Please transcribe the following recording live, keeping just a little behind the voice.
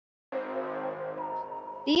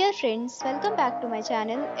Dear friends, welcome back to my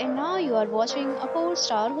channel and now you are watching a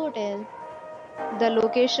 4-star hotel. The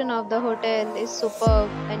location of the hotel is superb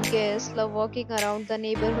and guests love walking around the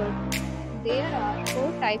neighborhood. There are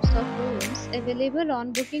 4 types of rooms available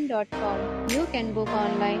on booking.com. You can book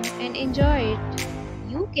online and enjoy it.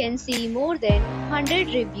 You can see more than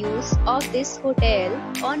 100 reviews of this hotel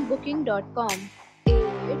on booking.com.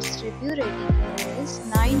 Its review rating is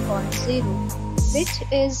 9.0,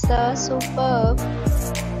 which is the superb.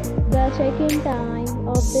 The check-in time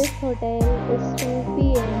of this hotel is 2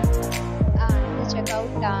 p.m. and the checkout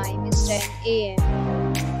time is 10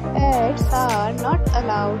 a.m. Pets are not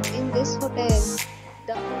allowed in this hotel.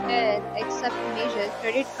 The hotel accepts major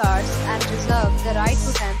credit cards and reserves the right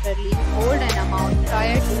to temporarily hold an amount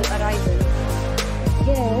prior to arrival.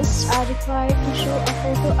 Guests are required to show a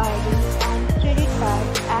photo ID and credit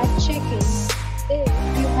card at check-in. If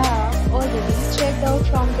you have already checked out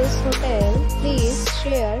from this hotel, please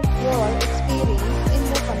share your experience in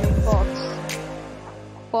the comment box.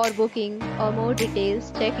 For booking or more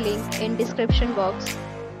details, check link in description box.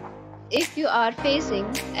 If you are facing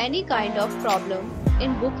any kind of problem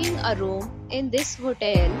in booking a room in this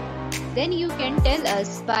hotel, then you can tell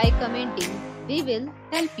us by commenting. We will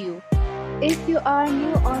help you. If you are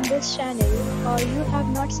new on this channel or you have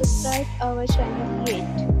not subscribed our channel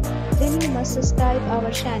yet, then you must subscribe our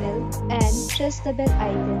channel and press the bell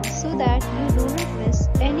icon so that you do not miss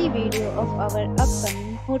any video of our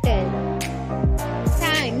upcoming hotel.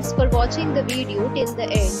 Thanks for watching the video till the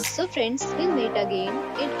end. So friends, we'll meet again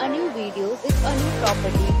in a new video with a new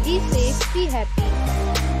property. Be safe, be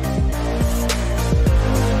happy.